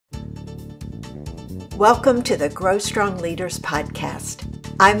Welcome to the Grow Strong Leaders podcast.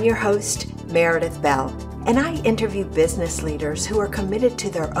 I'm your host, Meredith Bell, and I interview business leaders who are committed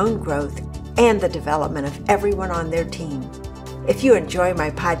to their own growth and the development of everyone on their team. If you enjoy my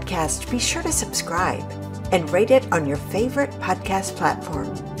podcast, be sure to subscribe and rate it on your favorite podcast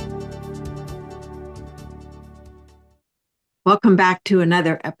platform. Welcome back to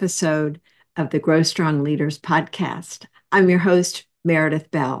another episode of the Grow Strong Leaders podcast. I'm your host, Meredith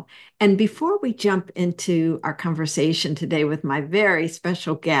Bell. And before we jump into our conversation today with my very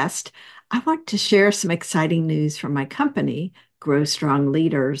special guest, I want to share some exciting news from my company, Grow Strong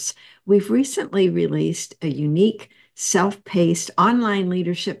Leaders. We've recently released a unique self-paced online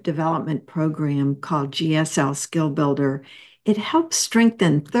leadership development program called GSL Skill Builder. It helps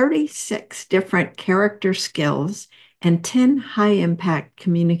strengthen 36 different character skills and 10 high-impact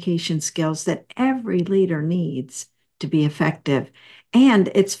communication skills that every leader needs to be effective.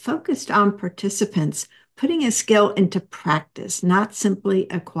 And it's focused on participants putting a skill into practice, not simply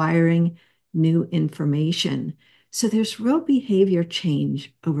acquiring new information. So there's real behavior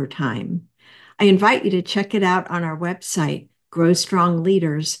change over time. I invite you to check it out on our website,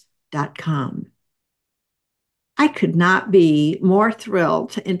 growstrongleaders.com. I could not be more thrilled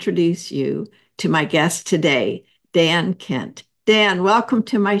to introduce you to my guest today, Dan Kent. Dan, welcome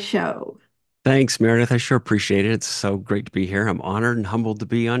to my show. Thanks, Meredith. I sure appreciate it. It's so great to be here. I'm honored and humbled to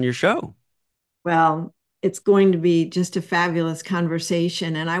be on your show. Well, it's going to be just a fabulous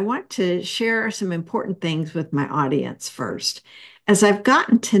conversation, and I want to share some important things with my audience first. As I've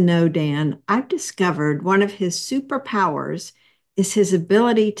gotten to know Dan, I've discovered one of his superpowers is his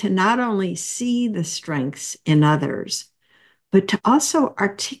ability to not only see the strengths in others, but to also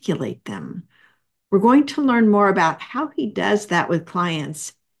articulate them. We're going to learn more about how he does that with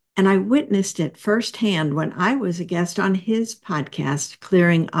clients. And I witnessed it firsthand when I was a guest on his podcast,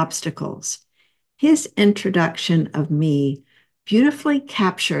 Clearing Obstacles. His introduction of me beautifully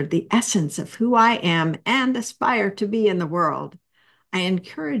captured the essence of who I am and aspire to be in the world. I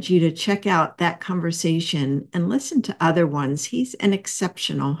encourage you to check out that conversation and listen to other ones. He's an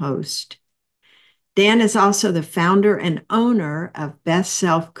exceptional host. Dan is also the founder and owner of Best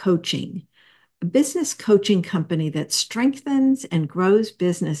Self Coaching, a business coaching company that strengthens and grows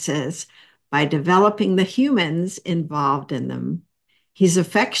businesses by developing the humans involved in them. He's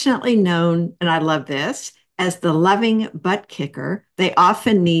affectionately known, and I love this, as the loving butt kicker they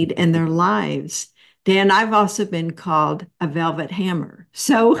often need in their lives. Dan, I've also been called a velvet hammer.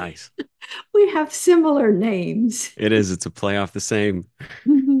 So Nice. we have similar names. It is. It's a play off the same.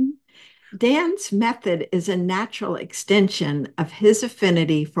 Dan's method is a natural extension of his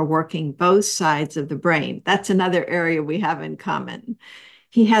affinity for working both sides of the brain. That's another area we have in common.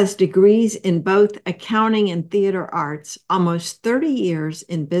 He has degrees in both accounting and theater arts, almost 30 years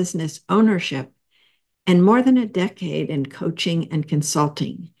in business ownership, and more than a decade in coaching and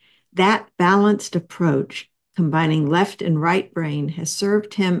consulting. That balanced approach, combining left and right brain, has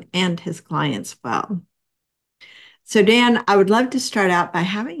served him and his clients well. So, Dan, I would love to start out by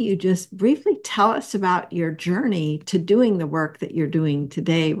having you just briefly tell us about your journey to doing the work that you're doing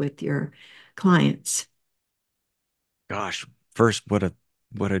today with your clients. Gosh, first, what a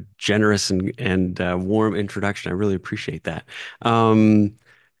generous and warm introduction. I really appreciate that.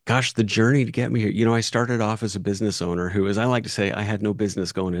 Gosh, the journey to get me here. I started off as a business owner who, as I like to say, I had no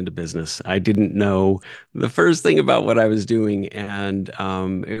business going into business. I didn't know the first thing about what I was doing, and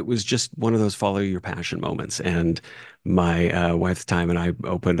it was just one of those follow your passion moments. And my wife at the time and I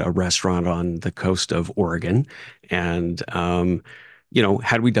opened a restaurant on the coast of Oregon, and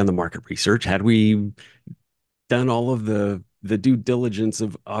had we done the market research, had we done all of the due diligence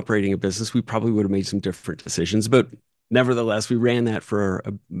of operating a business, we probably would have made some different decisions. But nevertheless, we ran that for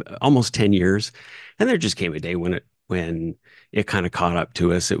almost 10 years. And there just came a day when it kind of caught up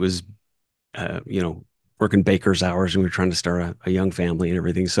to us. It was, working baker's hours, and we were trying to start a young family and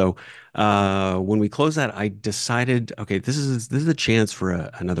everything. So when we closed that, I decided, okay, this is a chance for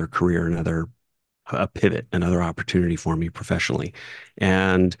another career, another a pivot, another opportunity for me professionally.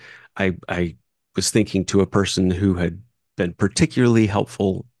 And I was thinking to a person who had been particularly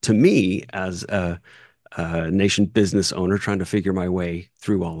helpful to me as a nation business owner trying to figure my way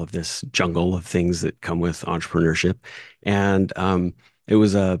through all of this jungle of things that come with entrepreneurship. And it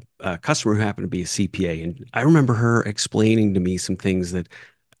was a customer who happened to be a CPA. And I remember her explaining to me some things that,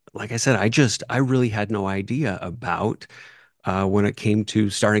 like I said, I really had no idea about when it came to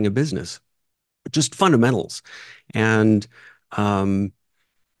starting a business, just fundamentals. And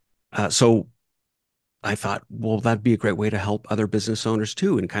so I thought, well, that'd be a great way to help other business owners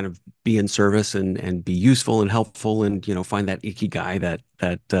too, and kind of be in service and be useful and helpful, and find that ikigai,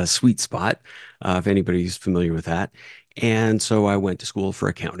 that sweet spot, if anybody's familiar with that. And so I went to school for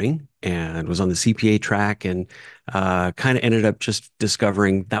accounting and was on the CPA track, and kind of ended up just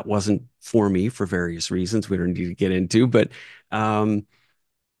discovering that wasn't for me for various reasons we don't need to get into. But um,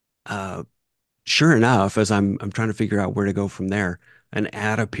 uh, sure enough, as I'm trying to figure out where to go from there, an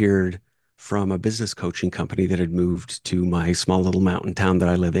ad appeared from a business coaching company that had moved to my small little mountain town that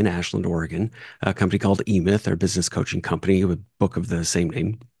I live in, Ashland, Oregon, a company called eMyth, our business coaching company, with a book of the same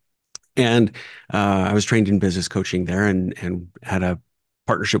name. And I was trained in business coaching there, and had a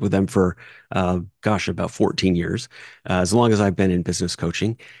partnership with them for about 14 years, as long as I've been in business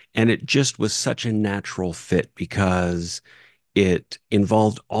coaching. And it just was such a natural fit because it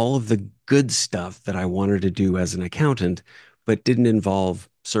involved all of the good stuff that I wanted to do as an accountant, but didn't involve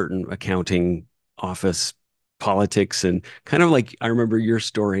certain accounting office politics. And kind of like, I remember your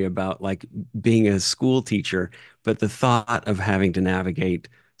story about like being a school teacher, but the thought of having to navigate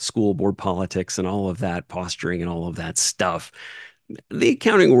school board politics and all of that posturing and all of that stuff. The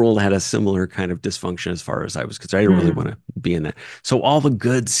accounting world had a similar kind of dysfunction as far as I was concerned. I didn't really want Mm. to be in that. So all the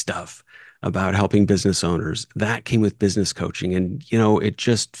good stuff about helping business owners, that came with business coaching. And, it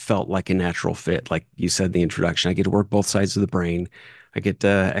just felt like a natural fit. Like you said in the introduction, I get to work both sides of the brain. I get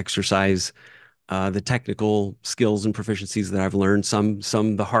to exercise the technical skills and proficiencies that I've learned, some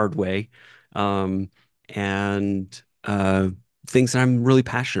the hard way, um, and things that I'm really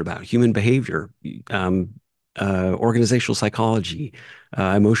passionate about: human behavior, um, organizational psychology,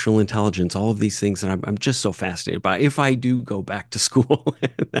 emotional intelligence, all of these things that I'm just so fascinated by. If I do go back to school,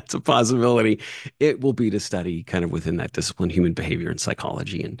 that's a possibility. It will be to study kind of within that discipline, human behavior and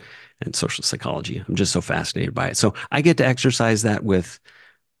psychology and social psychology. I'm just so fascinated by it. So I get to exercise that with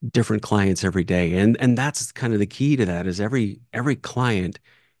different clients every day. And that's kind of the key to that, is every client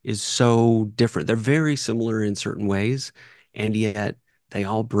is so different. They're very similar in certain ways, and yet they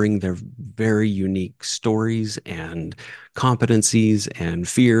all bring their very unique stories and competencies and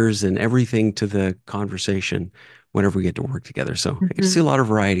fears and everything to the conversation whenever we get to work together. So I get to see a Mhm. lot of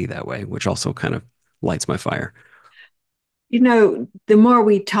variety that way, which also kind of lights my fire. The more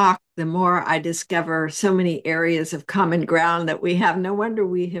we talk, the more I discover so many areas of common ground that we have. No wonder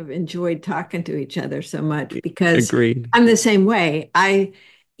we have enjoyed talking to each other so much because Agreed. I'm the same way. I've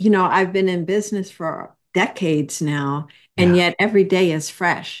been in business for decades now, and Yeah. yet every day is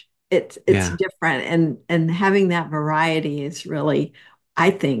fresh. It's Yeah. different, and having that variety is really,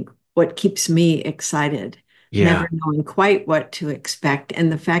 I think, what keeps me excited, never Yeah. knowing quite what to expect.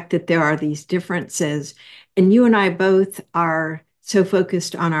 And the fact that there are these differences, and you and I both are so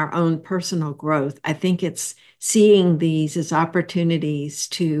focused on our own personal growth. I think it's seeing these as opportunities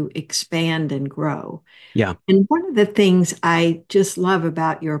to expand and grow. Yeah. And one of the things I just love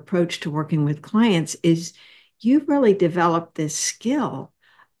about your approach to working with clients is you've really developed this skill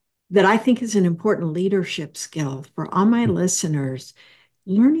that I think is an important leadership skill for all my listeners,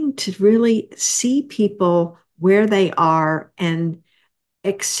 learning to really see people where they are and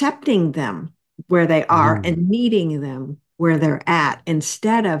accepting them where they are Mhm. and meeting them where they're at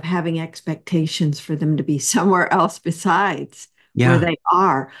instead of having expectations for them to be somewhere else besides where Yeah. they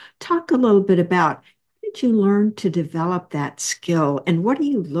are. Talk a little bit about how did you learn to develop that skill and what do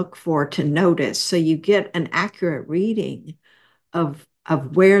you look for to notice so you get an accurate reading of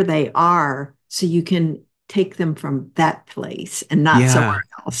where they are so you can take them from that place and not somewhere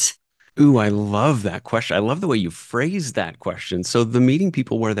Yeah. else. Ooh, I love that question. I love the way you phrased that question. So the meeting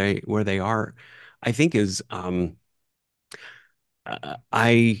people where they are, I think is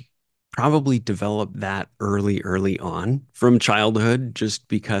I probably developed that early on from childhood, just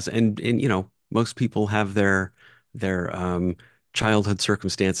because, and most people have their childhood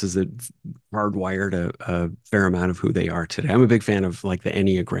circumstances that hardwired a fair amount of who they are today. I'm a big fan of like the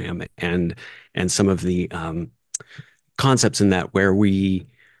Enneagram and some of the concepts in that, where we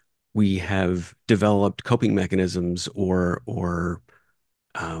have developed coping mechanisms or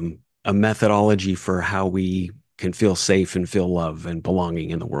a methodology for how we can feel safe and feel love and belonging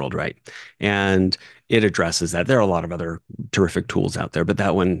in the world, right? And it addresses that. There are a lot of other terrific tools out there, but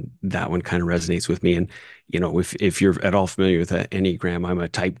that one kind of resonates with me. And if you're at all familiar with the Enneagram, I'm a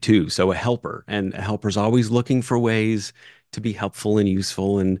type 2, so a helper, and a helper's always looking for ways to be helpful and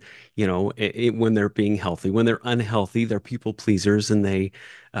useful. And when they're being healthy, when they're unhealthy, they're people pleasers, and they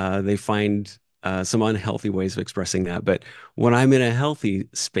find some unhealthy ways of expressing that. But when I'm in a healthy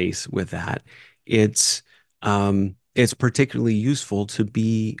space with that, it's it's particularly useful to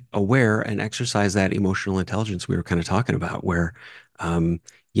be aware and exercise that emotional intelligence we were kind of talking about, where um,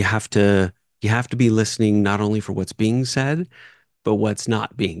 you have to. You have to be listening not only for what's being said, but what's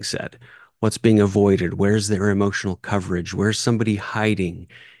not being said, what's being avoided, where's their emotional coverage, where's somebody hiding.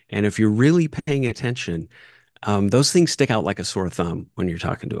 And if you're really paying attention, those things stick out like a sore thumb when you're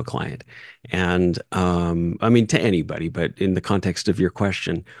talking to a client. And I mean, to anybody, but in the context of your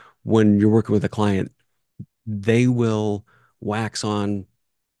question, when you're working with a client, they will wax on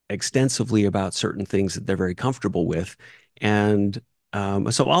extensively about certain things that they're very comfortable with. And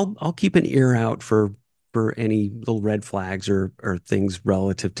so I'll keep an ear out for any little red flags or things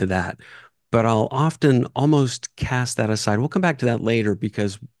relative to that. But I'll often almost cast that aside. We'll come back to that later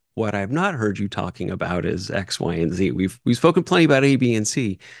because what I've not heard you talking about is X, Y, and Z. We've spoken plenty about A, B, and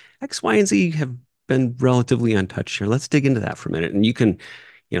C. X, Y, and Z have been relatively untouched here. Let's dig into that for a minute. And you can,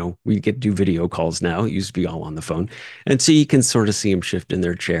 we get to do video calls now. It used to be all on the phone. And so you can sort of see them shift in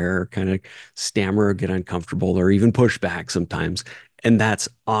their chair, or kind of stammer or get uncomfortable or even push back sometimes. And that's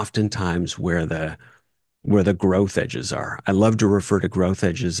oftentimes where the growth edges are. I love to refer to growth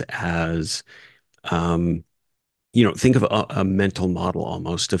edges as um, think of a mental model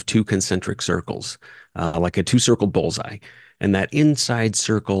almost of two concentric circles, like a two-circled bullseye. And that inside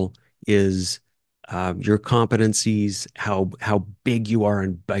circle is your competencies, how big you are,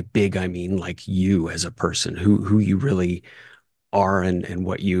 and by big I mean like you as a person, who you really are, and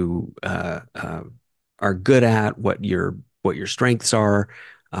what you are good at, what your strengths are.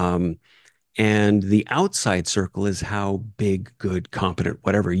 Um, and the outside circle is how big, good, competent,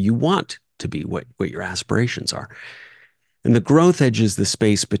 whatever you want to be, what your aspirations are. And the growth edge is the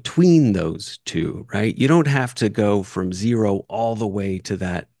space between those two, right? You don't have to go from zero all the way to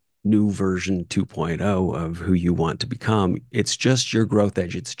that new version 2.0 of who you want to become. It's just your growth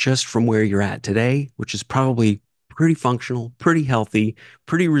edge. It's just from where you're at today, which is probably pretty functional, pretty healthy,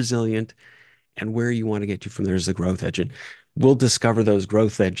 pretty resilient, and where you want to get to from there is the growth edge. And we'll discover those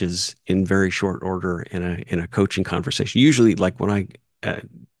growth edges in very short order in a coaching conversation. Usually, like when I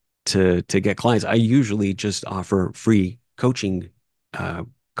to get clients, I usually just offer free coaching uh,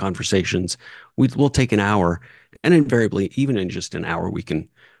 conversations. We'll take an hour, and invariably, even in just an hour, we can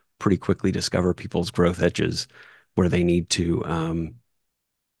pretty quickly discover people's growth edges where they need to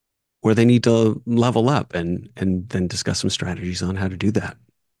level up, and then discuss some strategies on how to do that.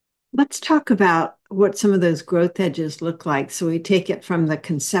 Let's talk about what some of those growth edges look like. So we take it from the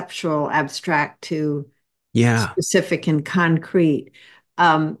conceptual abstract to Yeah. specific and concrete.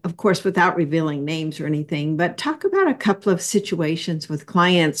 Of course, without revealing names or anything, but talk about a couple of situations with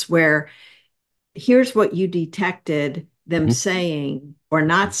clients where here's what you detected them Mhm. saying or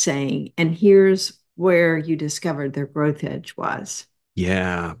not saying, and here's where you discovered their growth edge was.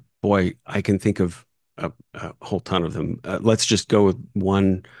 Yeah, boy, I can think of a whole ton of them. Let's just go with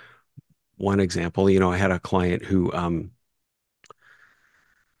one example. I had a client who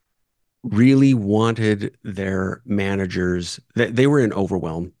really wanted their managers. They were in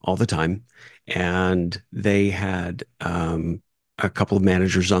overwhelm all the time, and they had a couple of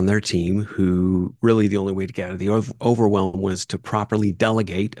managers on their team who really the only way to get out of the overwhelm was to properly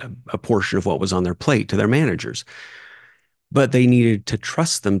delegate a portion of what was on their plate to their managers, but they needed to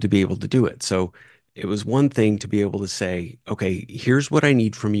trust them to be able to do it. So it was one thing to be able to say, okay, here's what I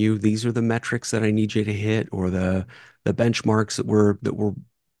need from you. These are the metrics that I need you to hit, or the benchmarks that we're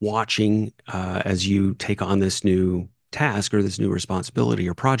watching as you take on this new task or this new responsibility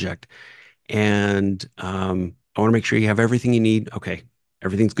or project. And I want to make sure you have everything you need. Okay,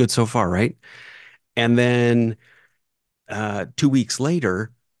 everything's good so far, right? And then 2 weeks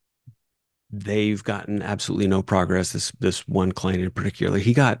later, they've gotten absolutely no progress. This one client in particular,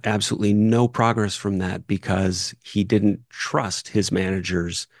 he got absolutely no progress from that because he didn't trust his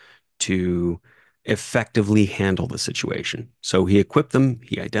managers to effectively handle the situation. So he equipped them,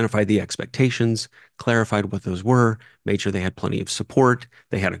 he identified the expectations, clarified what those were, made sure they had plenty of support,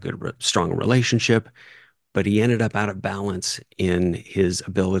 they had a good, strong relationship, but he ended up out of balance in his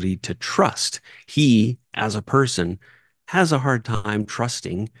ability to trust. He, as a person, has a hard time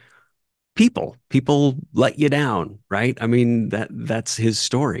trusting people let you down, right? I mean, that's his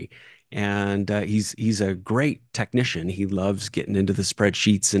story. And he's a great technician. He loves getting into the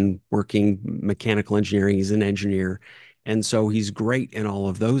spreadsheets and working mechanical engineering. He's an engineer. And so he's great in all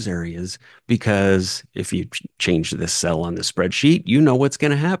of those areas because if you change this cell on the spreadsheet, you know what's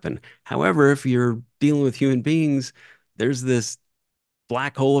going to happen. However, if you're dealing with human beings, there's this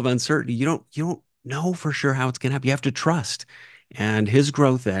black hole of uncertainty. You don't know for sure how it's going to happen. You have to trust. And his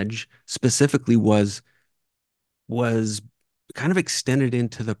growth edge specifically was kind of extended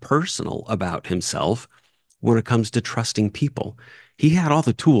into the personal about himself when it comes to trusting people. he had all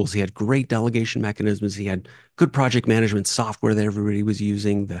the tools. He had great delegation mechanisms. He had good project management software that everybody was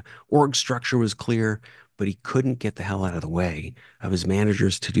using. The org structure was clear, but he couldn't get the hell out of the way of his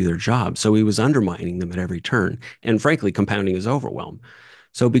managers to do their job. So he was undermining them at every turn and frankly compounding his overwhelm.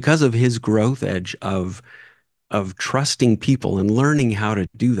 So because of his growth edge of trusting people and learning how to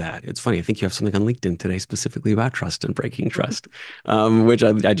do that. It's funny. I think you have something on LinkedIn today specifically about trust and breaking trust, which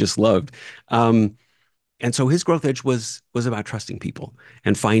I just loved. Um, and so his growth edge was about trusting people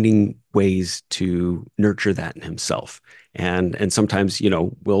and finding ways to nurture that in himself. And sometimes,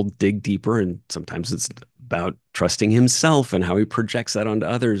 we'll dig deeper, and sometimes it's about trusting himself and how he projects that onto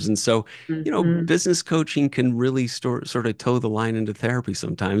others. And so, Mhm. business coaching can really sort of toe the line into therapy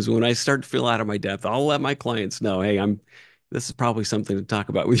sometimes. When I start to feel out of my depth, I'll let my clients know, hey, this is probably something to talk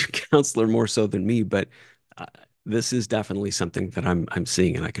about with your counselor more so than me, but uh, this is definitely something that I'm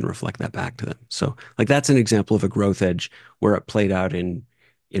seeing, and I can reflect that back to them. So like that's an example of a growth edge where it played out in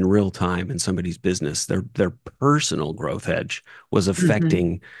real time in somebody's business. Their personal growth edge was Mhm.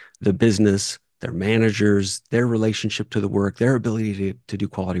 affecting the business, their managers, their relationship to the work, their ability to do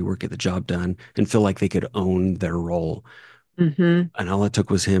quality work, get the job done, and feel like they could own their role. Mhm. And all it took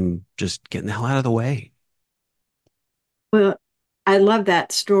was him just getting the hell out of the way. Well, I love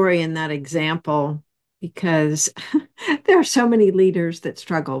that story and that example because there are so many leaders that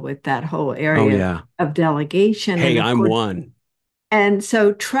struggle with that whole Oh area yeah. of delegation. And Hey, of I'm course, one. and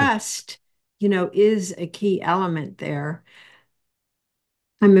so trust, is a key element there.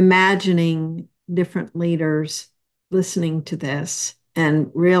 I'm imagining different leaders listening to this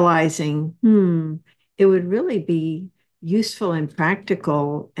and realizing, it would really be useful and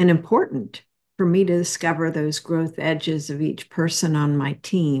practical and important for me to discover those growth edges of each person on my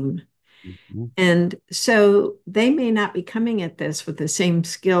team. Mhm. And so they may not be coming at this with the same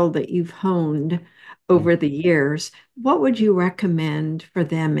skill that you've honed over the years. What would you recommend for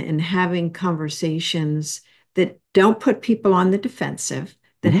them in having conversations that don't put people on the defensive,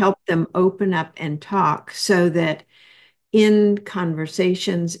 that Mhm. help them open up and talk so that in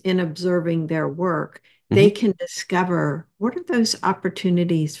conversations, in observing their work, they Mhm. can discover what are those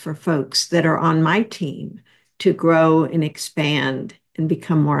opportunities for folks that are on my team to grow and expand and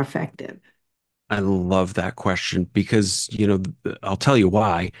become more effective? I love that question because, I'll tell you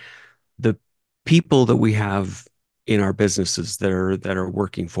why. The people that we have in our businesses that are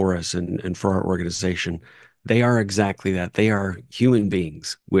working for us and for our organization, they are exactly that. They are human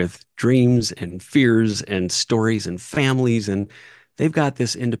beings with dreams and fears and stories and families, and they've got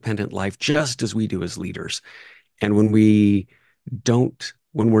this independent life just as we do as leaders. And when we're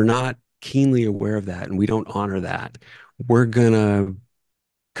not keenly aware of that and we don't honor that, we're gonna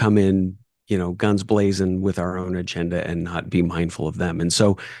come in, guns blazing with our own agenda and not be mindful of them. And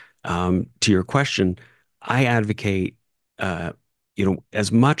so, to your question, I advocate,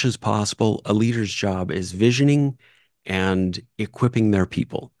 as much as possible, a leader's job is visioning and equipping their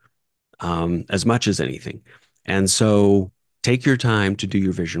people, as much as anything. And so, take your time to do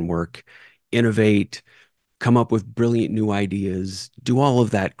your vision work, innovate, come up with brilliant new ideas, do all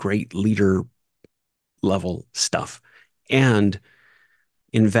of that great leader level stuff. And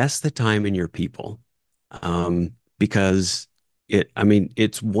invest the time in your people, because I mean,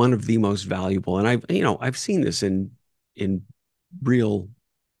 it's one of the most valuable. And I've seen this in real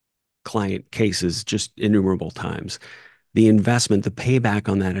client cases just innumerable times. The investment, the payback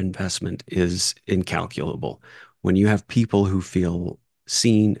on that investment is incalculable when you have people who feel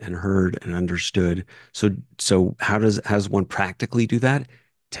seen and heard and understood. So how does one practically do that?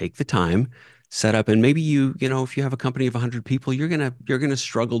 Take the time, set up, and maybe if you have a company of 100 people, you're gonna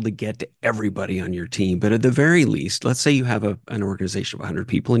struggle to get to everybody on your team. But at the very least, let's say you have an organization of 100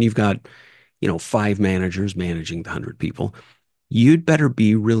 people and you've got, five managers managing the 100 people. You'd better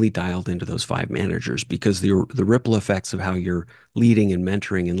be really dialed into those five managers because the ripple effects of how you're leading and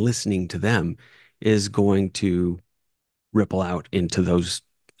mentoring and listening to them is going to ripple out into those,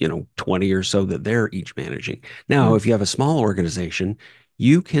 20 or so that they're each managing. Now, if you have a small organization,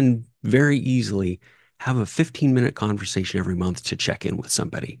 you can very easily have a 15-minute conversation every month to check in with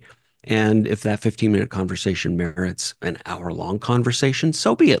somebody. And if that 15-minute conversation merits an hour-long conversation,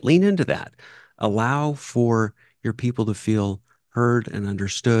 so be it. Lean into that. Allow for your people to feel heard and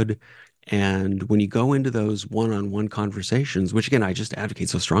understood. And when you go into those one-on-one conversations, which again, I just advocate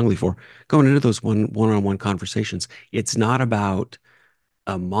so strongly for, going into those one-on-one conversations, it's not about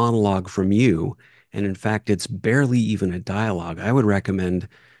a monologue from you. And in fact, it's barely even a dialogue. I would recommend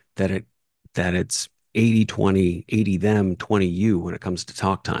that it's 80-20, 80 them, 20 you when it comes to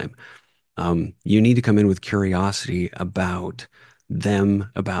talk time. You need to come in with curiosity about them,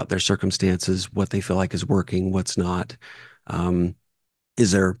 about their circumstances, what they feel like is working, what's not.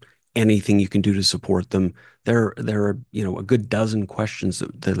 Is there anything you can do to support them? There are, a good dozen questions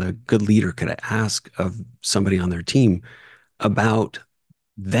that a good leader could ask of somebody on their team about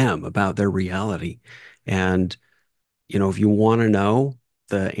them, about their reality. And, if you want to know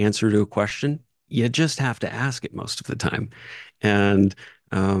the answer to a question, you just have to ask it most of the time. And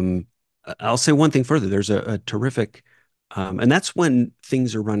um, I'll say one thing further. There's a terrific, and that's when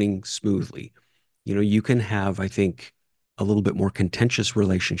things are running smoothly. You can have, I think, a little bit more contentious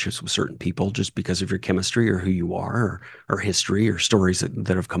relationships with certain people just because of your chemistry or who you are or history or stories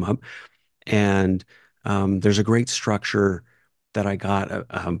that have come up. And there's a great structure that I got,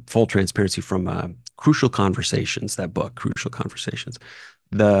 full transparency, from Crucial Conversations, that book, Crucial Conversations.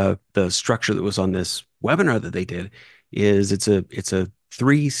 The structure that was on this webinar that they did is it's a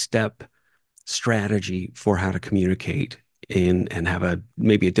three-step strategy for how to communicate in and have a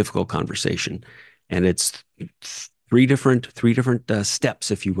maybe a difficult conversation. And it's three different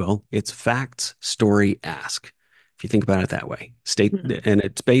steps, if you will. It's facts, story, ask. If you think about it that way, state, Mhm. and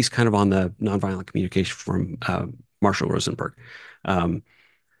it's based kind of on the nonviolent communication from Marshall Rosenberg. Um,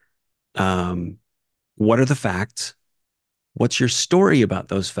 um, what are the facts? What's your story about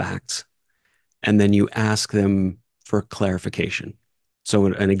those facts? And then you ask them for clarification. So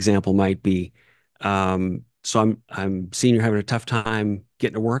an example might be, so I'm seeing you're having a tough time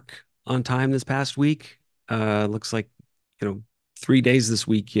getting to work on time this past week. Looks like, you know, 3 days this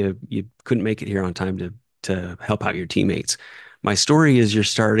week you couldn't make it here on time to help out your teammates. My story is you're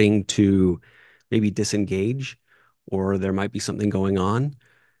starting to maybe disengage, or there might be something going on.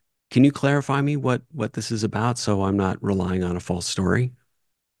 Can you clarify me what this is about so I'm not relying on a false story?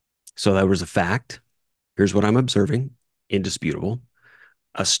 So that was a fact. Here's what I'm observing, indisputable.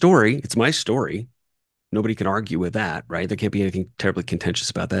 A story, it's my story. Nobody can argue with that, right? There can't be anything terribly contentious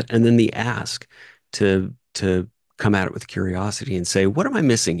about that. And then the ask to come at it with curiosity and say, what am I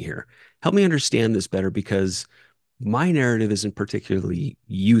missing here? Help me understand this better, because my narrative isn't particularly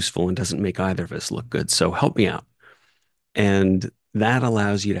useful and doesn't make either of us look good. So help me out. And that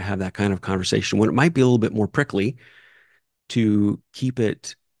allows you to have that kind of conversation when it might be a little bit more prickly, to keep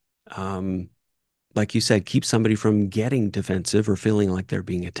it, um, like you said, keep somebody from getting defensive or feeling like they're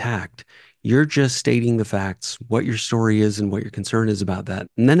being attacked. You're just stating the facts, what your story is and what your concern is about that,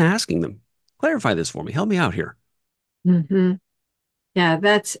 and then asking them, clarify this for me, help me out here. Mhm. Yeah,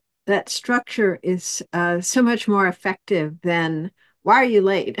 that structure is so much more effective than "Why are you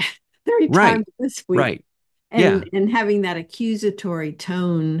late?" 3 times Right, this week, right. and Yeah, having that accusatory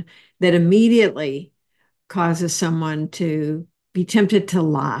tone that immediately causes someone to be tempted to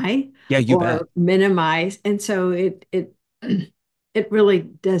lie yeah, you bet. or minimize, and so it it really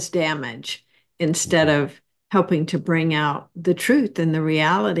does damage instead Mhm. of helping to bring out the truth and the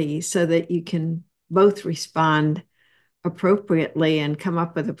reality so that you can both respond appropriately and come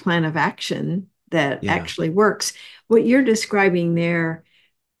up with a plan of action that Yeah. actually works. What you're describing there,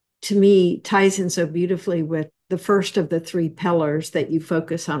 to me, ties in so beautifully with the first of the three pillars that you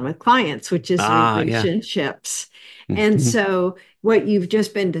focus on with clients, which is Ah, yeah. relationships. And Mhm. so, what you've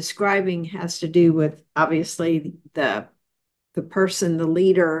just been describing has to do with obviously the person, the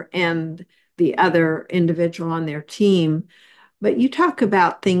leader, and the other individual on their team. But you talk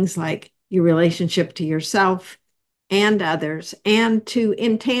about things like your relationship to yourself and others and to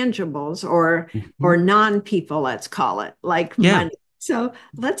intangibles or Mhm. non-people, let's call it, like Yeah. money. So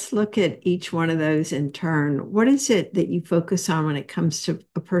let's look at each one of those in turn. What is it that you focus on when it comes to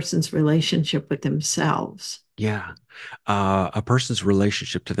a person's relationship with themselves? Yeah. A person's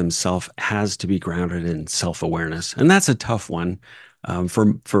relationship to themselves has to be grounded in self-awareness, and that's a tough one,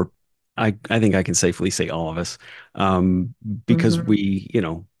 for I think I can safely say all of us, because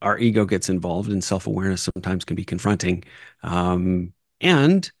Mhm. our ego gets involved, and self-awareness sometimes can be confronting,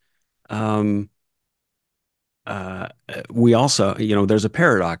 and um, we also, there's a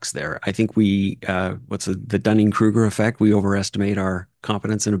paradox there. I think what's the Dunning-Kruger effect? We overestimate our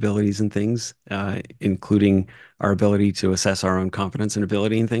competence and abilities in things, including our ability to assess our own competence and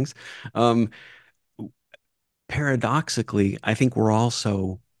ability in things. Um, Paradoxically, I think we're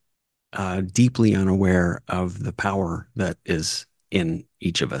also deeply unaware of the power that is in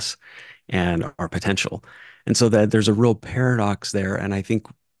each of us and our potential. And so that there's a real paradox there. And I think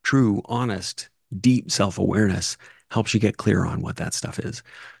true, honest, deep self-awareness helps you get clear on what that stuff is.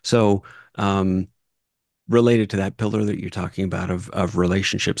 So, related to that pillar that you're talking about of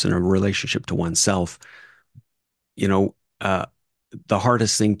relationships and a relationship to oneself, you know, the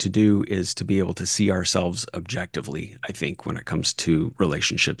hardest thing to do is to be able to see ourselves objectively, I think, when it comes to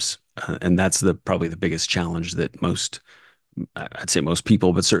relationships. And that's probably the biggest challenge that I'd say most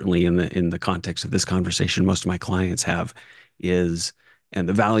people, but certainly in the context of this conversation, most of my clients have, is And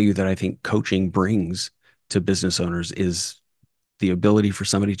the value that I think coaching brings to business owners is the ability for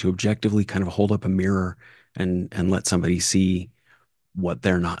somebody to objectively kind of hold up a mirror and let somebody see what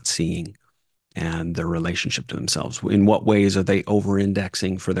they're not seeing and their relationship to themselves. In what ways are they over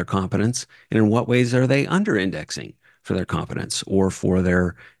indexing for their competence? And in what ways are they under indexing for their competence or for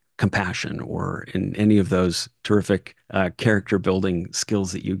their compassion or in any of those terrific character building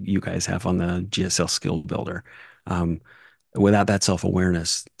skills that you guys have on the GSL skill builder? Um, Without that self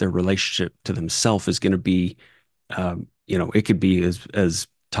awareness, their relationship to themselves is going to be, it could be as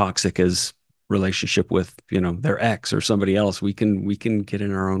toxic as relationship with, their ex or somebody else. We can get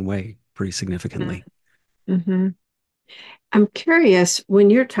in our own way pretty significantly. Mm-hmm. I'm curious when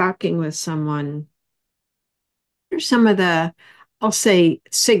you're talking with someone, what are some of the, I'll say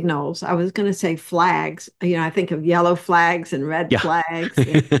signals. I was going to say flags. I think of yellow flags and red Yeah. flags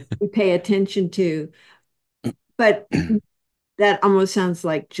that we pay attention to. But that almost sounds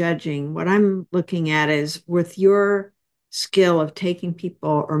like judging. What I'm looking at is with your skill of taking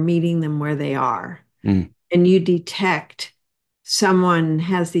people or meeting them where they are, Mm, and you detect someone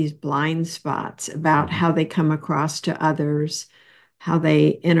has these blind spots about mhm. how they come across to others, how they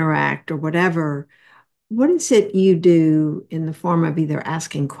interact, or whatever. What is it you do in the form of either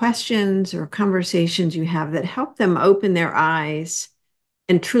asking questions or conversations you have that help them open their eyes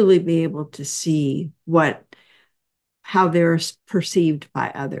and truly be able to see how they're perceived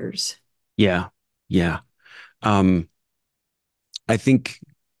by others? Yeah. Yeah. Um, I think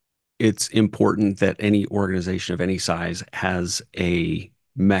it's important that any organization of any size has a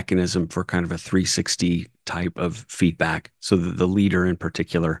mechanism for kind of a 360 type of feedback so that the leader in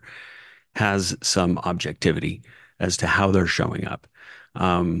particular has some objectivity as to how they're showing up.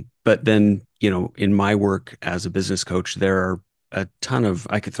 But then, in my work as a business coach, there are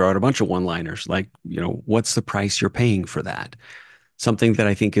I could throw out a bunch of one-liners like, what's the price you're paying for that? Something that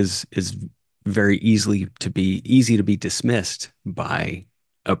I think is very easy to be dismissed by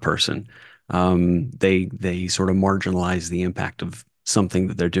a person. They sort of marginalize the impact of something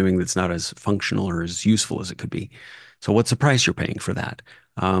that they're doing that's not as functional or as useful as it could be. So, what's the price you're paying for that?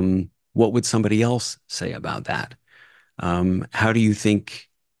 What would somebody else say about that? How do you think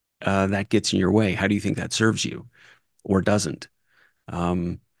that gets in your way? How do you think that serves you or doesn't?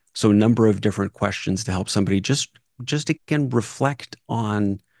 Um, so, a number of different questions to help somebody just again reflect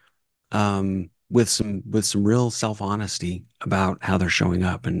on with some real self honesty about how they're showing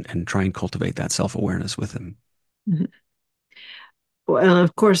up and try and cultivate that self awareness with them. Mhm. Well,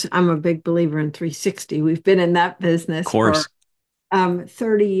 of course, I'm a big believer in 360. We've been in that Of business for course.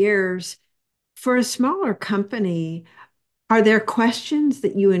 30 years. For a smaller company, are there questions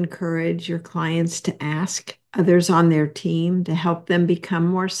that you encourage your clients to ask others on their team to help them become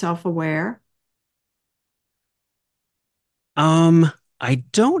more self-aware? Um, I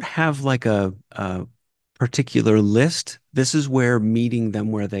don't have like a particular list. This is where meeting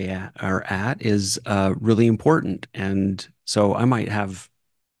them where are at is really important. And so I might have,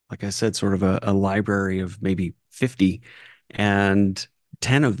 like I said, sort of a library of maybe 50, and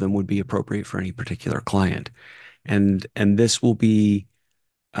 10 of them would be appropriate for any particular client. And this will be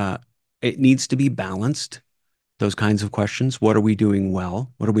uh, it needs to be balanced, those kinds of questions. What are we doing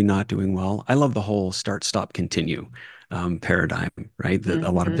well? What are we not doing well? I love the whole start, stop, continue paradigm, right? That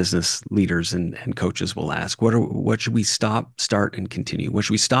a lot of Mhm. business leaders and coaches will ask, what should we stop, start, and continue? What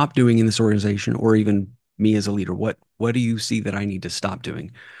should we stop doing in this organization, or even me as a leader? What do you see that I need to stop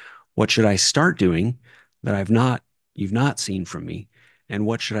doing? What should I start doing that you've not seen from me? And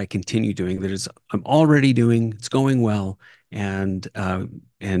what should I continue doing that is I'm already doing, it's going well, and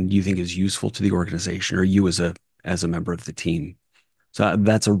you think is useful to the organization or you as a member of the team. So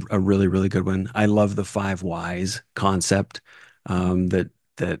that's a really, really good one. I love the five whys concept that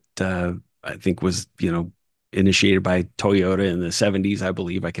I think was, initiated by Toyota in the 70s, I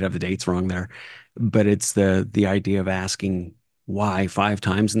believe. I could have the dates wrong there, but it's the idea of asking why five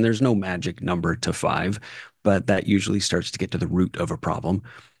times, and there's no magic number to five, but that usually starts to get to the root of a problem.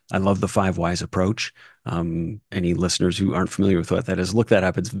 I love the five whys approach. Any listeners who aren't familiar with what that is, look that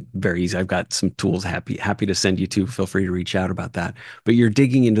up. It's very easy. I've got some tools happy to send you to. Feel free to reach out about that. But you're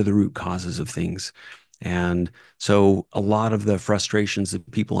digging into the root causes of things. And so a lot of the frustrations that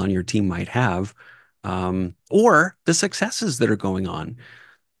people on your team might have, or the successes that are going on,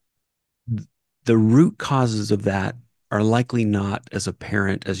 the root causes of that are likely not as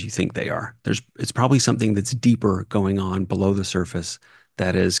apparent as you think they are. It's probably something that's deeper going on below the surface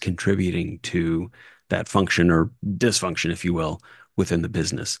that is contributing to that function or dysfunction, if you will, within the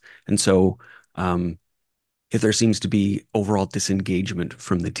business. And so, um, if there seems to be overall disengagement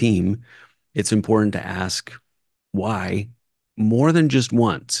from the team, it's important to ask why more than just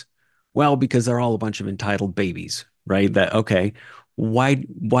once. Well, because they're all a bunch of entitled babies, right? That okay. Why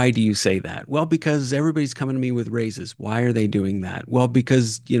do you say that? Well, because everybody's coming to me with raises. Why are they doing that? Well,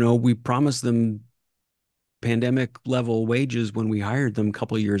 because, we promised them pandemic level wages when we hired them a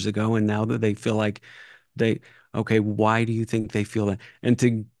couple of years ago, and now that they feel like they okay, why do you think they feel that?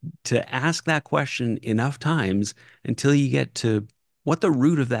 And to ask that question enough times until you get to what the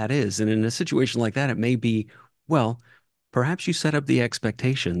root of that is. And in a situation like that, it may be, well, perhaps you set up the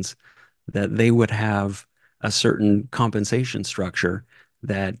expectations that they would have a certain compensation structure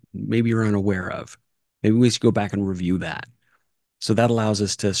that maybe you're unaware of. Maybe we should go back and review that. So that allows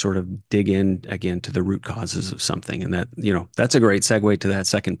us to sort of dig in again to the root causes of something. And that, that's a great segue to that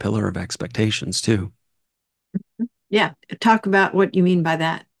second pillar of expectations too. Yeah, talk about what you mean by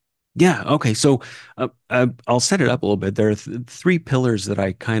that. Yeah. Okay. So I'll set it up a little bit. There are three pillars that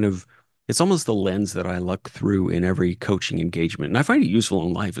I kind of, it's almost the lens that I look through in every coaching engagement. And I find it useful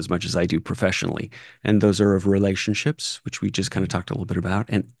in life as much as I do professionally. And those are of relationships, which we just kind of talked a little bit about,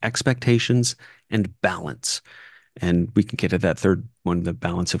 and expectations and balance. And we can get to that third one, the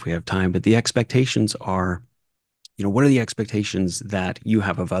balance, if we have time. But the expectations are, what are the expectations that you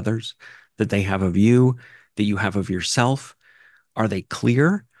have of others, that they have of you, that you have of yourself? Are they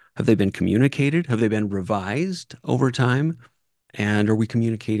clear? Have they been communicated? Have they been revised over time? And are we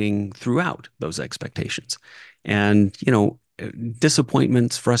communicating throughout those expectations? And,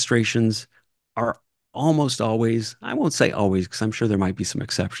 disappointments, frustrations are almost always, I won't say always, because I'm sure there might be some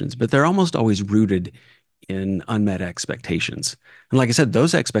exceptions, but they're almost always rooted in unmet expectations. And like I said,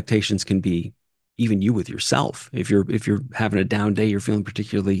 those expectations can be even you with yourself. If you're having a down day, you're feeling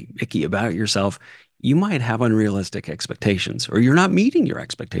particularly icky about yourself, you might have unrealistic expectations, or you're not meeting your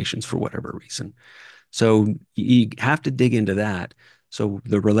expectations for whatever reason. So you have to dig into that. So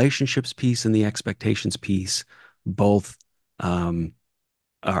the relationships piece and the expectations piece both um,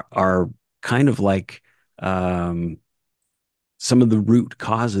 are kind of like some of the root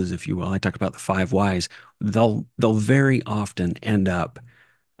causes, if you will. I talked about the five whys. They'll very often end up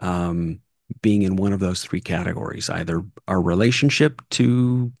um, being in one of those three categories, either our relationship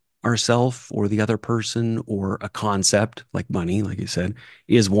to ourself or the other person, or a concept like money, like you said,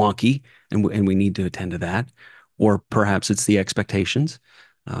 is wonky, and we need to attend to that. Or perhaps it's the expectations.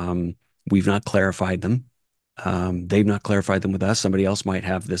 Um, we've not clarified them. They've not clarified them with us. Somebody else might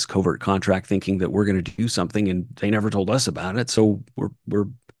have this covert contract thinking that we're going to do something and they never told us about it. So we're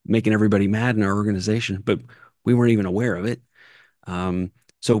making everybody mad in our organization, but we weren't even aware of it. Um,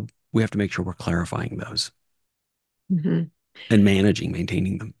 so we have to make sure we're clarifying those Mhm. and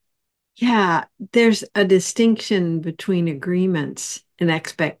maintaining them. Yeah, there's a distinction between agreements and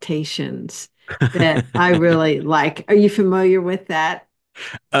expectations that I really like. Are you familiar with that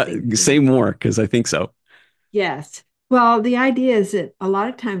Say distinction? more, because I think so. Yes. Well, the idea is that a lot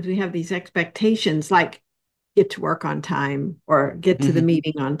of times we have these expectations like get to work on time or get to the Hmm.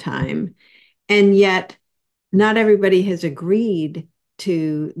 meeting on time. And yet, not everybody has agreed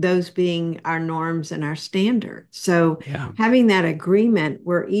to those being our norms and our standards. So, Yeah. having that agreement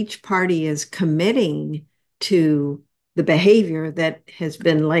where each party is committing to the behavior that has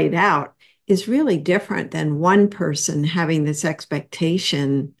been laid out is really different than one person having this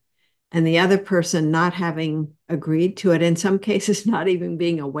expectation and the other person not having agreed to it, in some cases, not even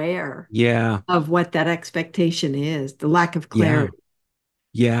being aware Yeah. of what that expectation is, the lack of Yeah. clarity.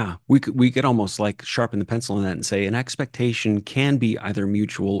 Yeah. We could almost like sharpen the pencil on that and say an expectation can be either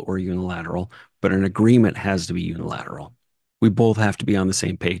mutual or unilateral, but an agreement has to be unilateral. We both have to be on the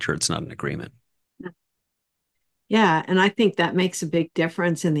same page or it's not an agreement. Yeah, and I think that makes a big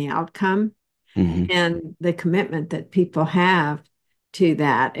difference in the outcome Hmm. and the commitment that people have to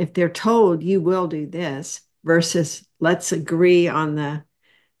that. If they're told you will do this versus let's agree on the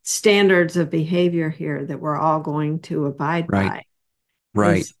standards of behavior here that we're all going to abide Right. by,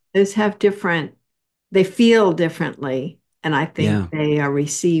 Right. those have different, they feel differently, and I think Yeah. they are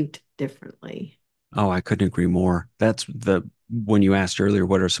received differently. Oh, I couldn't agree more. That's the when you asked earlier,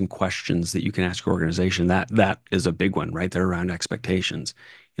 what are some questions that you can ask your organization? That is a big one, right there around expectations.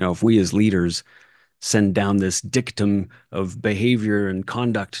 If we as leaders send down this dictum of behavior and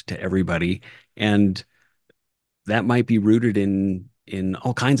conduct to everybody, and that might be rooted in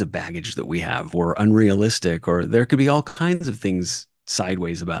all kinds of baggage that we have, or unrealistic, or there could be all kinds of things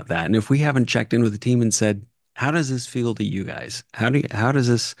sideways about that. And if we haven't checked in with the team and said, how does this feel to you guys? How does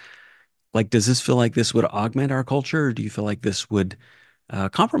this does this feel like this would augment our culture, or do you feel like this would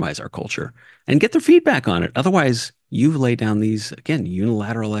compromise our culture? And get their feedback on it. Otherwise, you've laid down these, again,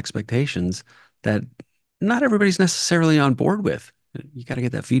 unilateral expectations that not everybody's necessarily on board with. You got to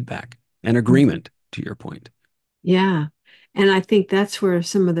get that feedback and Mhm. agreement, to your point. Yeah. And I think that's where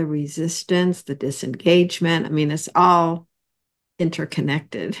some of the resistance, the disengagement, I mean, it's all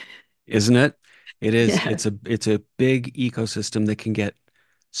interconnected. Isn't it? It is. Yeah. It's a big ecosystem that can get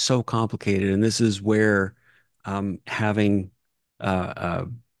so complicated, and this is where having uh,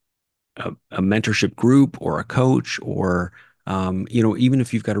 a mentorship group or a coach or even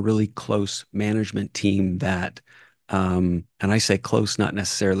if you've got a really close management team that and I say close, not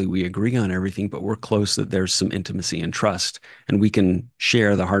necessarily we agree on everything, but we're close that there's some intimacy and trust, and we can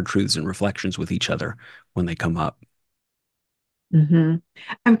share the hard truths and reflections with each other when they come up. Hmm.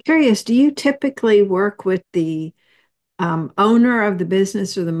 I'm curious, do you typically work with the owner of the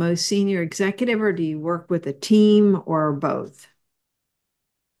business or the most senior executive, or do you work with a team or both?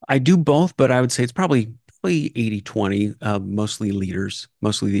 I do both, but I would say it's probably 80/20, mostly leaders,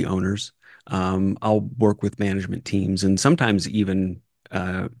 mostly the owners. I'll work with management teams and sometimes even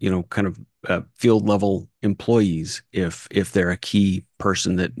kind of field level employees if they're a key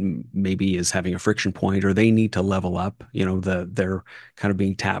person that maybe is having a friction point or they need to level up, they're kind of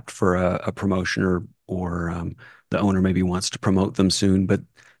being tapped for a promotion or the owner maybe wants to promote them soon, but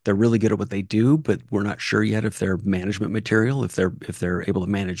they're really good at what they do, but we're not sure yet if they're management material, if they're able to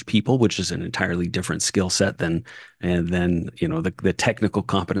manage people, which is an entirely different skill set than the technical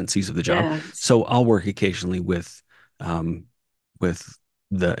competencies of the job. Yes. So I'll work occasionally um, with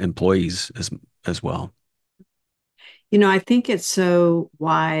the employees as well. I think it's so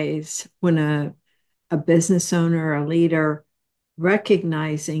wise when a business owner or a leader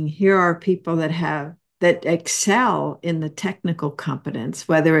recognizing here are people that excel in the technical competence,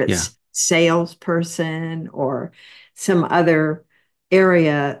 whether Yeah, it's salesperson or some other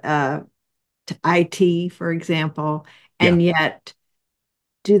area, to IT, for example, yeah. and yet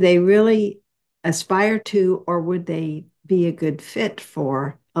do they really aspire to, or would they be a good fit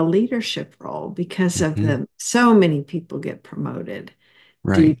for a leadership role because of Hmm. the so many people get promoted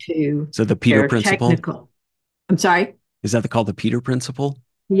due Right. to So the Peter their principle, technical. I'm sorry. is that called the Peter principle?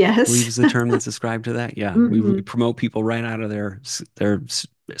 I believe Yes. is the term that's ascribed to that. Yeah, we Hmm. promote people right out of their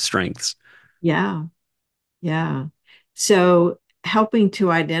strengths. Yeah. Yeah. So helping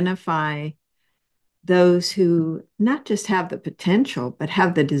to identify those who not just have the potential, but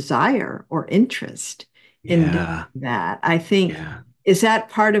have the desire or interest in doing Yeah, that. I think, yeah. is that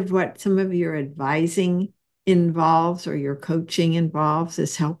part of what some of your advising involves or your coaching involves,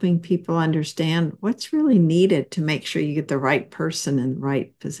 is helping people understand what's really needed to make sure you get the right person in the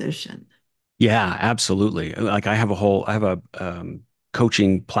right position? Yeah, absolutely. Like I have a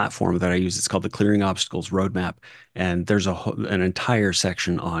coaching platform that I use. It's called the Clearing Obstacles Roadmap, and there's an entire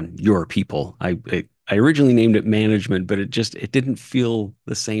section on your people. I originally named it management, but it didn't feel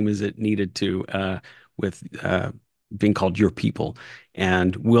the same as it needed to with being called your people.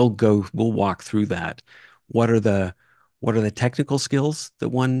 And we'll walk through that. What are the technical skills that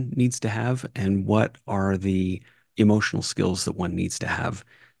one needs to have, and what are the emotional skills that one needs to have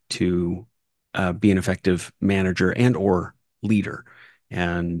to be an effective manager and or leader.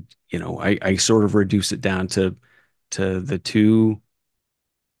 And I sort of reduce it down to the two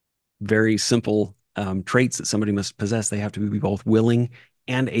very simple traits that somebody must possess. They have to be both willing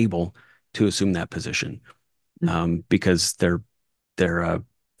and able to assume that position, because they're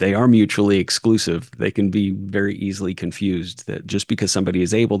they are mutually exclusive. They can be very easily confused. That just because somebody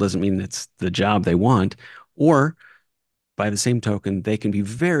is able doesn't mean it's the job they want, or by the same token, they can be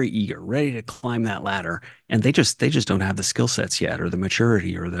very eager, ready to climb that ladder, and they just don't have the skill sets yet, or the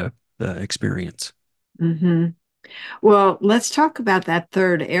maturity, or the experience. Mm-hmm. Well, let's talk about that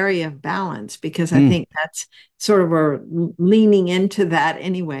third area of balance because I Mm, think that's sort of we're leaning into that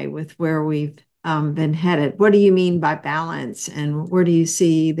anyway with where we've been headed. What do you mean by balance, and where do you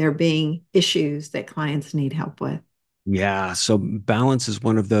see there being issues that clients need help with? yeah. So balance is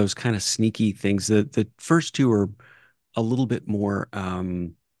one of those kind of sneaky things. The first two are a little bit more.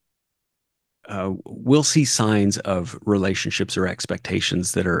 We'll see signs of relationships or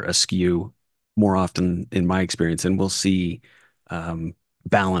expectations that are askew more often in my experience, and we'll see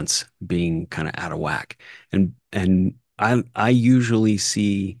balance being kind of out of whack. And I usually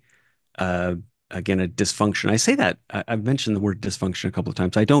see uh, again a dysfunction. I say that I've mentioned the word dysfunction a couple of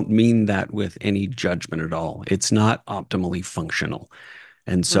times. I don't mean that with any judgment at all. It's not optimally functional,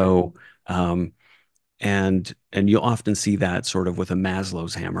 and Right. so um, and you'll often see that sort of with a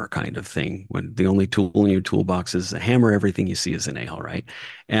Maslow's hammer kind of thing, when the only tool in your toolbox is a hammer, everything you see is a nail, right?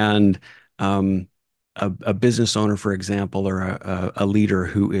 And um, a business owner, for example, or a leader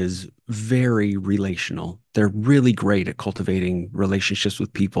who is very relational, they're really great at cultivating relationships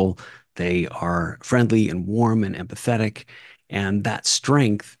with people. They are friendly and warm and empathetic, and that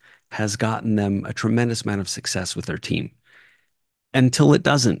strength has gotten them a tremendous amount of success with their team. until it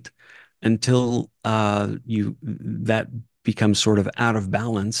doesn't, until you that becomes sort of out of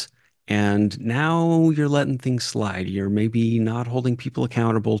balance. And now you're letting things slide. You're maybe not holding people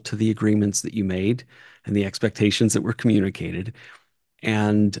accountable to the agreements that you made and the expectations that were communicated.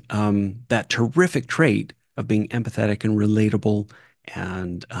 And that terrific trait of being empathetic and relatable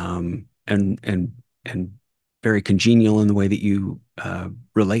and and very congenial in the way that you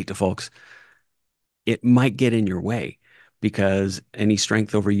relate to folks, it might get in your way because any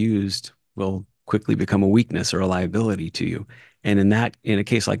strength overused will quickly become a weakness or a liability to you. And in a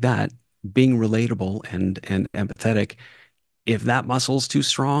case like that, being relatable and empathetic, if that muscle's too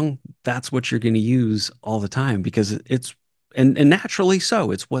strong, that's what you're going to use all the time because it's and naturally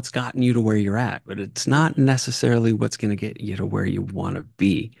so, it's what's gotten you to where you're at, but it's not necessarily what's going to get you to where you want to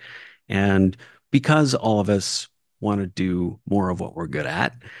be. And because all of us want to do more of what we're good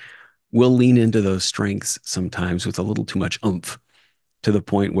at, we'll lean into those strengths sometimes with a little too much oomph to the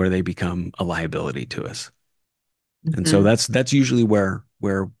point where they become a liability to us. And so Mhm. that's usually where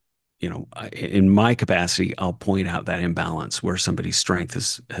in my capacity, I'll point out that imbalance where somebody's strength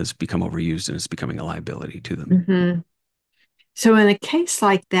has become overused and is becoming a liability to them. Mhm. So, in a case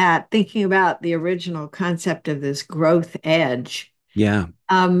like that, thinking about the original concept of this growth edge, Yeah,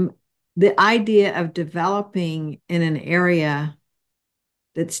 um, the idea of developing in an area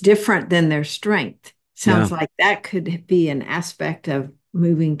that's different than their strength yeah. sounds like that could be an aspect of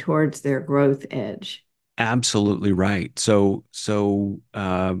moving towards their growth edge. Absolutely right.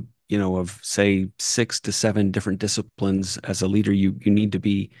 Of say 6 to 7 different disciplines as a leader, you need to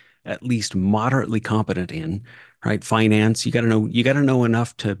be at least moderately competent in, right? Finance, you got to know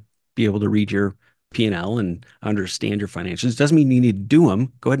enough to be able to read your P&L and understand your financials. Doesn't mean you need to do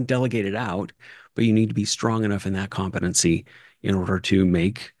them. Go ahead and delegate it out, but you need to be strong enough in that competency in order to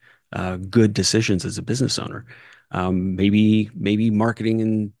make good decisions as a business owner. Maybe marketing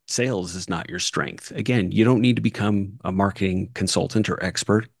and sales is not your strength. Again, you don't need to become a marketing consultant or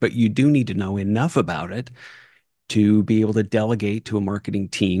expert, but you do need to know enough about it to be able to delegate to a marketing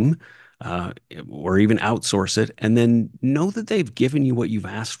team uh, or even outsource it, and then know that they've given you what you've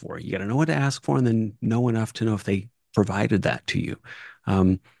asked for. You got to know what to ask for, and then know enough to know if they provided that to you.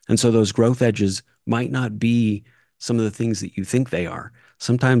 Um, and so those growth edges might not be some of the things that you think they are.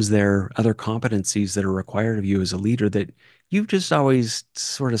 Sometimes they're other competencies that are required of you as a leader that you've just always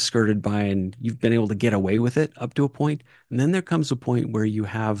sort of skirted by and you've been able to get away with it up to a point. And then there comes a point where you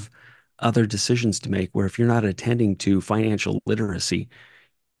have other decisions to make where if you're not attending to financial literacy,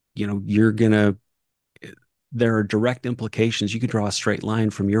 you're gonna there are direct implications. You could draw a straight line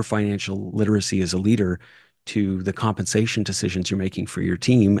from your financial literacy as a leader to the compensation decisions you're making for your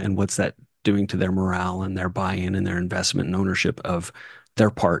team and what's that doing to their morale and their buy-in and their investment and ownership of their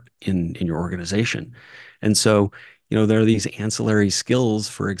part in your organization. And so, there are these ancillary skills,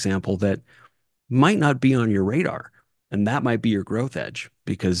 for example, that might not be on your radar. And that might be your growth edge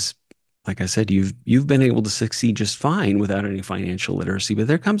because like I said, you've been able to succeed just fine without any financial literacy, but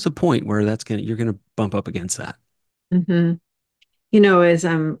there comes a point where you're gonna bump up against that. Mhm. As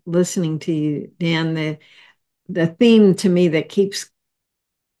I'm listening to you, Dan, the theme to me that keeps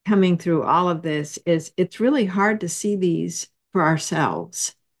coming through all of this is it's really hard to see these for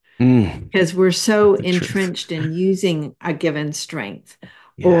ourselves because we're so That's the truth. entrenched in using a given strength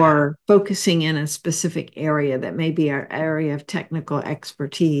Yeah. or focusing in a specific area that may be our area of technical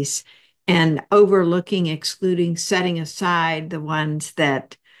expertise and overlooking, excluding, setting aside the ones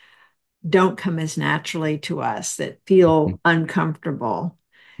that don't come as naturally to us, that feel uncomfortable.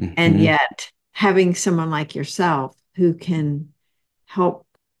 And Hmm. yet, having someone like yourself who can help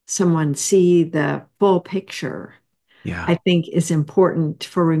someone see the full picture, Yeah. I think is important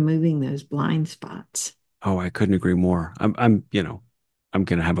for removing those blind spots. Oh, I couldn't agree more. I'm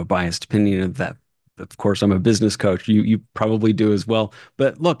gonna have a biased opinion of that. Of course, I'm a business coach. You probably do as well.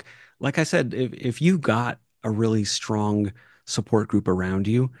 But look, like I said, if you got a really strong support group around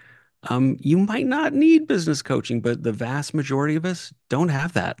you, you might not need business coaching, but the vast majority of us don't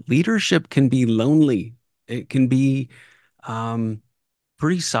have that. Leadership can be lonely. It can be um,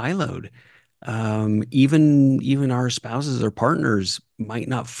 pretty siloed. Even our spouses or partners might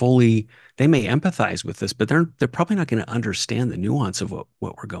not fully, they may empathize with this, but they're probably not going to understand the nuance of what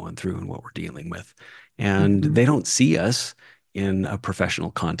we're going through and what we're dealing with. And Mhm. they don't see us in a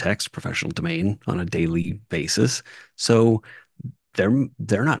professional context, professional domain on a daily basis. So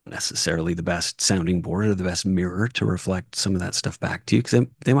they're not necessarily the best sounding board or the best mirror to reflect some of that stuff back to you because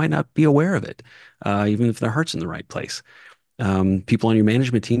they might not be aware of it, even if their heart's in the right place. People on your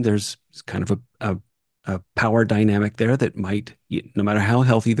management team, there's kind of a power dynamic there that might, no matter how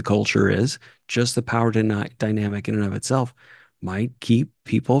healthy the culture is, just the power dynamic in and of itself might keep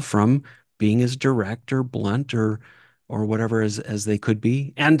people from being as direct or blunt or whatever as they could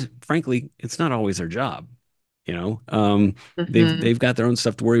be. And frankly, it's not always their job. You know, Hmm. they've got their own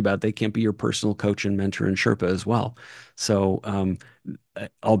stuff to worry about. They can't be your personal coach and mentor and Sherpa as well. So,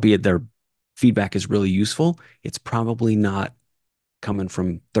 albeit their feedback is really useful, it's probably not coming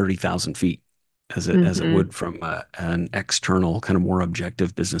from 30,000 feet as it Hmm. would from an external kind of more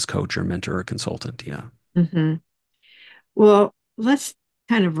objective business coach or mentor or consultant. Yeah. Hmm. Well, let's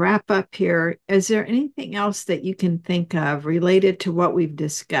kind of wrap up here. Is there anything else that you can think of related to what we've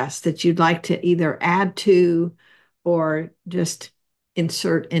discussed that you'd like to either add to or just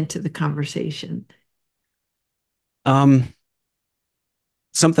insert into the conversation? Um,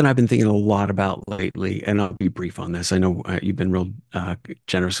 Something I've been thinking a lot about lately, and I'll be brief on this. I know you've been real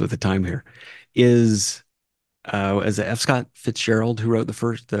generous with the time here, is as a F. Scott Fitzgerald, who wrote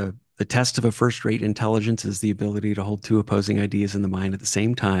the test of a first-rate intelligence is the ability to hold two opposing ideas in the mind at the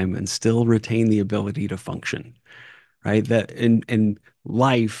same time and still retain the ability to function, right? That in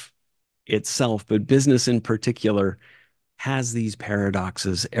life itself, but business in particular, has these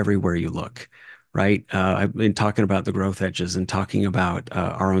paradoxes everywhere you look, right? I've been talking about the growth edges and talking about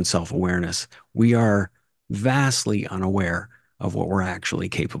our own self-awareness. We are vastly unaware of what we're actually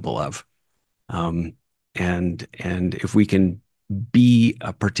capable of. Um, and if we can be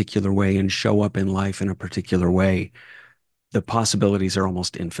a particular way and show up in life in a particular way, the possibilities are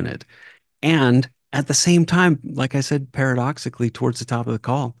almost infinite. And at the same time, like I said, paradoxically, towards the top of the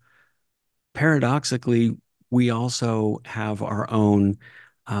call, paradoxically, we also have our own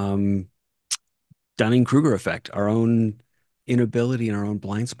um, Dunning-Kruger effect, our own inability and our own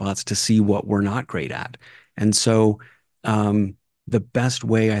blind spots to see what we're not great at. And so, the best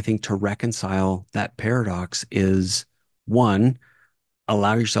way I think to reconcile that paradox is one,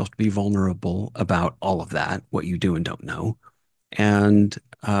 allow yourself to be vulnerable about all of that, what you do and don't know, and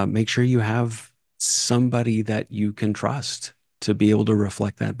make sure you have somebody that you can trust to be able to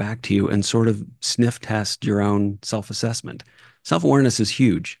reflect that back to you and sort of sniff test your own self-assessment. Self-awareness is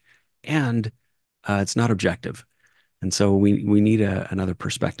huge, and it's not objective. And so we need another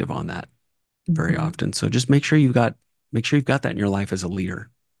perspective on that very Mhm. often. So just make sure you've got that in your life as a leader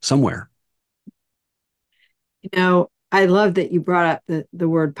somewhere. I love that you brought up the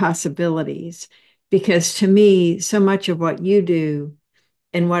word possibilities because to me, so much of what you do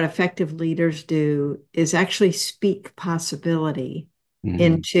and what effective leaders do is actually speak possibility Mm,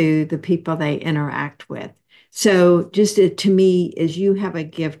 into the people they interact with. So, just to me, is you have a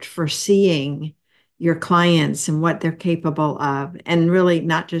gift for seeing your clients and what they're capable of, and really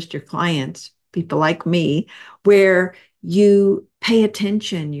not just your clients, people like me, where you pay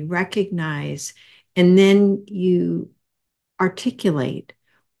attention, you recognize, and then you articulate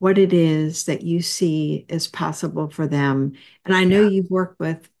what it is that you see as possible for them. And I know yeah, you've worked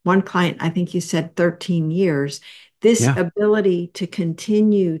with one client, I think you said 13 years. This yeah, ability to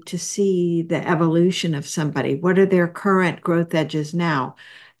continue to see the evolution of somebody. What are their current growth edges now?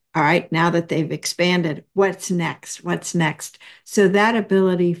 All right, now that they've expanded, what's next? What's next? So that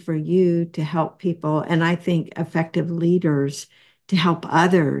ability for you to help people, and I think effective leaders to help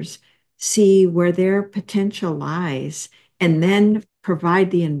others see where their potential lies, and then provide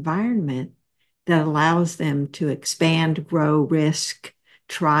the environment that allows them to expand, grow, risk,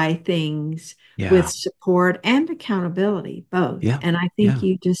 try things with yeah, support and accountability, both. yeah, And I think yeah,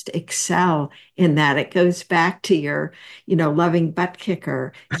 you just excel in that. It goes back to your loving butt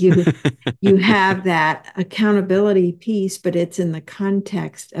kicker. You have that accountability piece, but it's in the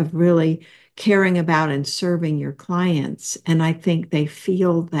context of really caring about and serving your clients. And I think they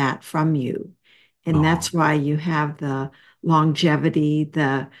feel that from you. And oh, that's why you have the longevity,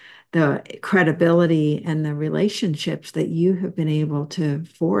 the credibility and the relationships that you have been able to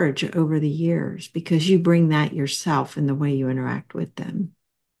forge over the years because you bring that yourself in the way you interact with them.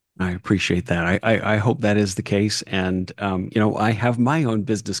 I appreciate that. I hope that is the case. And I have my own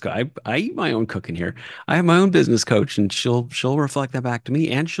business. I eat my own cooking here. I have my own business coach, and she'll reflect that back to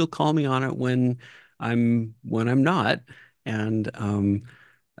me, and she'll call me on it when I'm not. And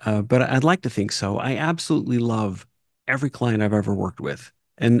but I'd like to think so. I absolutely love every client I've ever worked with,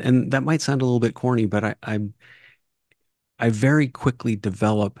 and that might sound a little bit corny, but I very quickly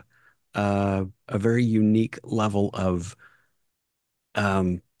develop a very unique level of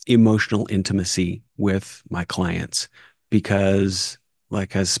emotional intimacy with my clients because,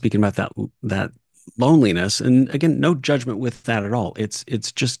 like I was speaking about that loneliness, and again, no judgment with that at all. It's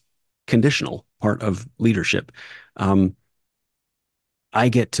just conditional part of leadership. Um, I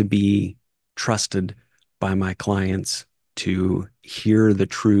get to be trusted by my clients to hear the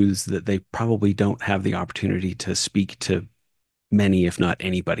truths that they probably don't have the opportunity to speak to many, if not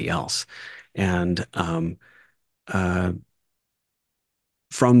anybody else. And uh,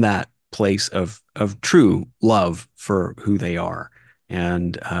 from that place of true love for who they are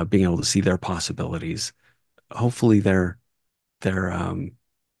and being able to see their possibilities, hopefully they're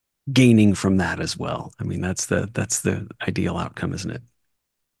gaining from that as well. I mean, that's the ideal outcome, isn't it?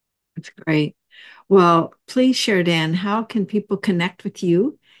 That's great. Well, please share, Dan, how can people connect with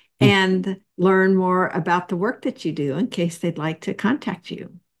you Hmm, and learn more about the work that you do in case they'd like to contact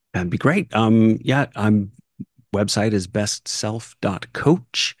you? that'd be great. Yeah, I'm website is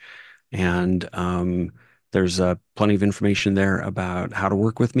bestself.coach. And there's plenty of information there about how to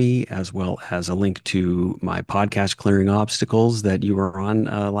work with me, as well as a link to my podcast, Clearing Obstacles, that you were on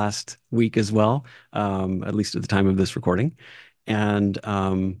last week as well, at least at the time of this recording. And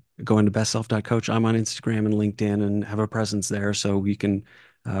go into bestself.coach. I'm on Instagram and LinkedIn and have a presence there. So you can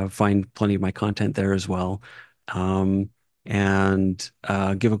find plenty of my content there as well. Um, and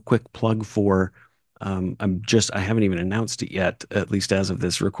give a quick plug for I haven't even announced it yet, at least as of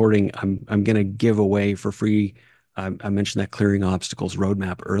this recording. I'm going to give away for free. I mentioned that clearing obstacles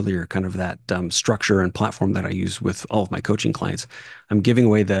roadmap earlier, kind of that structure and platform that I use with all of my coaching clients. I'm giving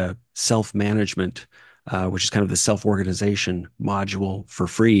away the self-management, which is kind of the self-organization module for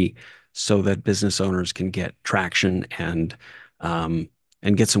free so that business owners can get traction um,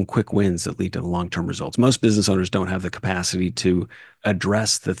 and get some quick wins that lead to long-term results. Most business owners don't have the capacity to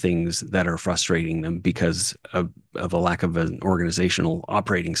address the things that are frustrating them because of a lack of an organizational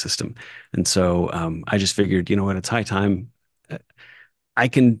operating system. And so I just figured, you know what, it's high time. I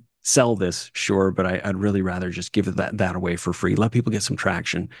can sell this, sure, but I'd really rather just give that away for free. Let people get some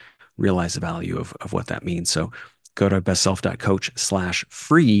traction, realize the value of what that means. So go to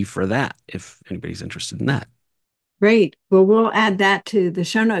bestself.coach/free for that if anybody's interested in that. Great. Well, we'll add that to the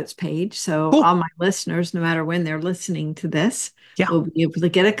show notes page. So Cool. all my listeners, no matter when they're listening to this, Yeah, will be able to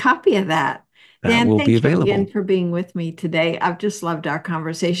get a copy of that. that Dan, will be thank you again available. for being with me today. I've just loved our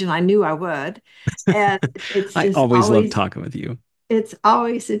conversation. I knew I would. And it's I just always love always talking with you. it's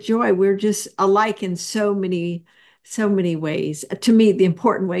always a joy. We're just alike in so many ways. To me, the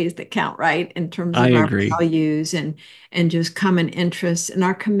important ways that count, right? In terms I of our agree. values and just common interests and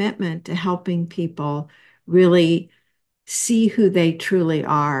our commitment to helping people really see who they truly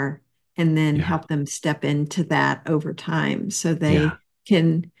are and then Yeah, help them step into that over time so yeah, they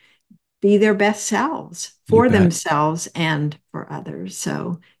can be their best selves you for bet. themselves and for others.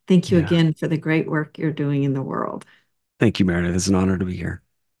 So thank you Yeah. again for the great work you're doing in the world. Thank you, Meredith. It's an honor to be here.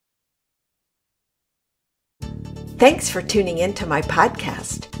 Thanks for tuning into my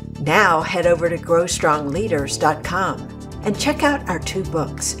podcast. Now head over to growstrongleaders.com and check out our two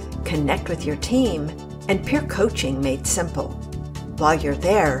books, Connect with Your Team and Peer Coaching Made Simple. While you're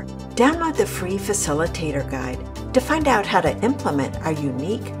there, download the free facilitator guide to find out how to implement our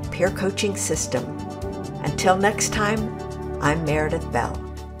unique peer coaching system. Until next time, I'm Meredith Bell.